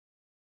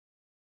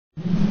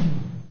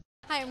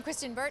Hi, I'm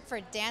Kristyn Burtt for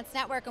Dance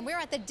Network, and we're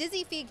at the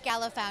Dizzy Feet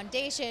Gala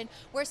Foundation,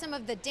 where some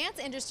of the dance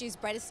industry's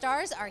brightest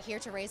stars are here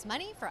to raise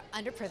money for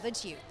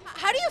underprivileged youth.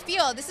 How do you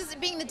feel? This is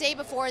being the day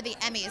before the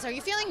Emmys. Are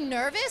you feeling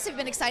nervous? Have you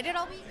been excited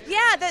all week?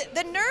 Yeah,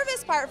 the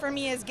nervous part for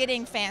me is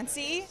getting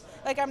fancy.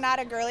 Like, I'm not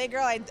a girly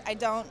girl. I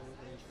don't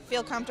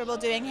feel comfortable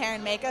doing hair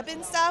and makeup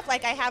and stuff.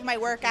 Like, I have my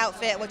work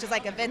outfit, which is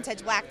like a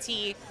vintage black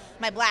tee,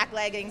 my black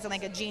leggings, and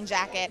like a jean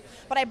jacket.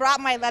 But I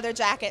brought my leather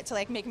jacket to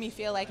like make me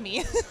feel like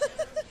me.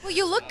 Well,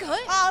 you look good.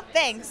 Oh,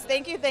 thanks.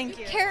 Thank you.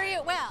 You carry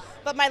it well.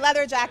 But my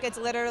leather jacket's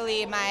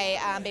literally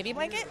my baby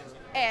blanket,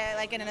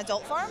 like in an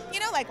adult form. You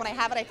know, like when I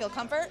have it, I feel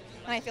comfort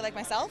and I feel like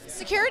myself.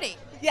 Security.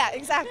 Yeah,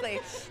 exactly.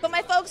 But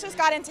my folks just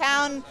got in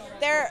town.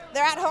 They're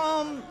at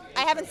home.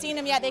 I haven't seen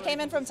them yet. They came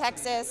in from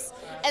Texas.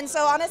 And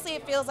so honestly,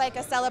 it feels like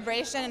a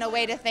celebration and a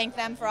way to thank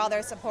them for all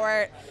their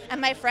support. And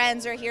my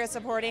friends are here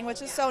supporting,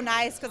 which is so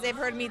nice because they've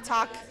heard me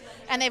talk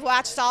and they've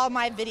watched all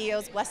my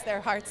videos, bless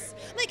their hearts.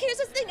 Like, here's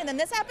this thing, and then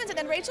this happens, and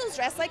then Rachel's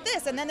dressed like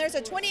this, and then there's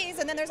a 20s,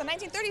 and then there's a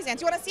 1930s dance.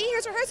 You want to see?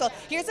 Here's rehearsal.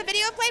 Here's a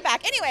video of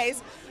playback.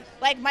 Anyways,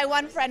 like my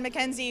one friend,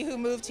 Mackenzie, who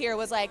moved here,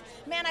 was like,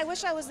 man, I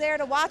wish I was there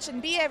to watch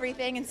and be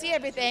everything and see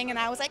everything. And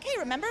I was like, hey,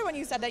 remember when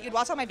you said that you'd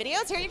watch all my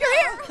videos? Here you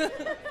go.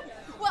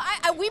 Well,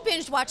 we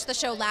binge watched the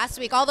show last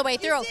week all the way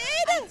through. You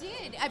did? I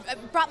did. I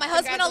brought my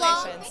husband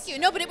along. Congratulations. Thank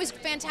you. No, but it was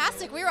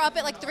fantastic. We were up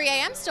at like 3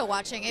 a.m. still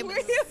watching. It was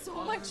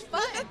so much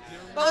fun.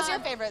 What was your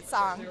favorite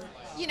song?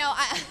 You know,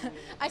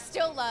 I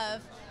still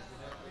love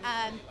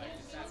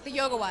the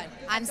yoga one.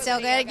 I'm still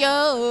good at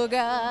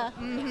yoga.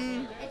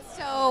 Mm-hmm. It's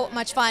so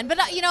much fun.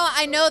 But, you know,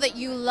 I know that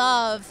you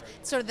love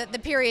sort of the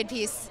period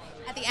piece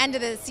at the end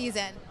of the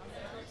season.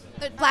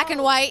 The black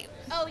and white.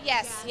 Oh,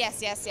 yes.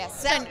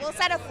 Well,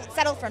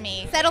 settle for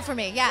me. Settle for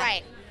me, yeah.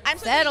 Right. I'm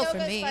Settle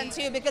yoga's for me. fun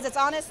too because it's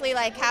honestly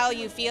like how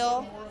you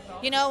feel.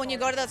 You know, when you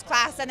go to those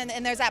classes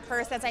and there's that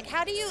person that's like,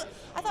 how do you,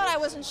 I thought I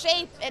was in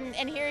shape,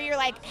 and here you're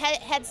like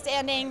head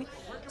standing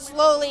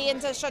slowly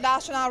into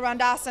Shavasana,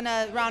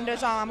 Randasana,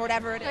 Randajam,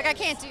 whatever it is. Like, I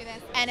can't do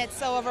this. And it's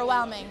so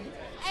overwhelming.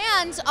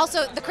 And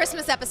also, the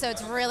Christmas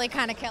episode's really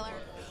kind of killer.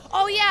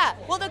 Oh yeah,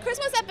 well the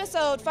Christmas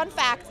episode, fun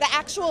fact,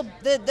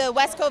 the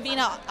West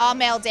Covina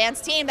all-male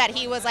dance team that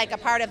he was like a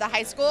part of the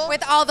high school.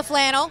 With all the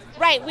flannel.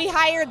 Right, we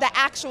hired the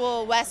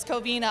actual West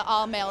Covina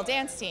all-male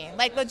dance team,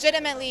 like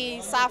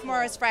legitimately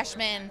sophomores,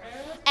 freshmen,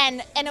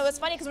 and it was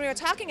funny because when we were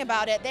talking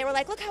about it, they were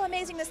like, look how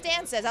amazing this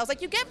dance is. I was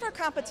like, you get for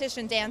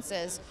competition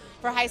dances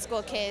for high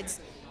school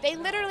kids, they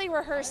literally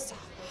rehearsed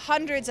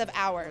hundreds of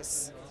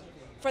hours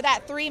for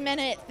that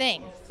 3-minute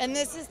thing, and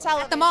this is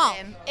television. At the mall.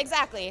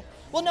 Exactly.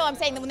 Well, no, I'm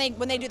saying that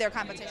when they do their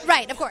competition.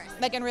 Right, of course.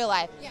 Like in real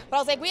life. Yeah. But I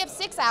was like, we have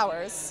 6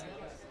 hours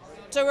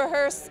to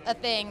rehearse a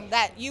thing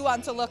that you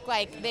want to look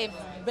like they've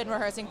been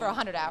rehearsing for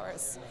 100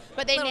 hours.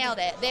 But they nailed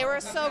it. They were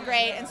so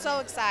great and so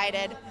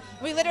excited.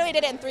 We literally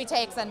did it in 3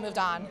 takes and moved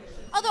on.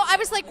 Although I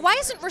was like, why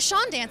isn't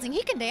Rashawn dancing?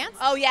 He can dance.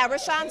 Oh yeah,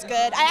 Rashawn's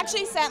good. I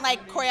actually sent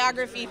like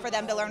choreography for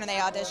them to learn when they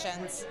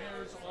auditions.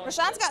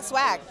 Rashawn's got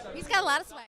swag. He's got a lot of swag.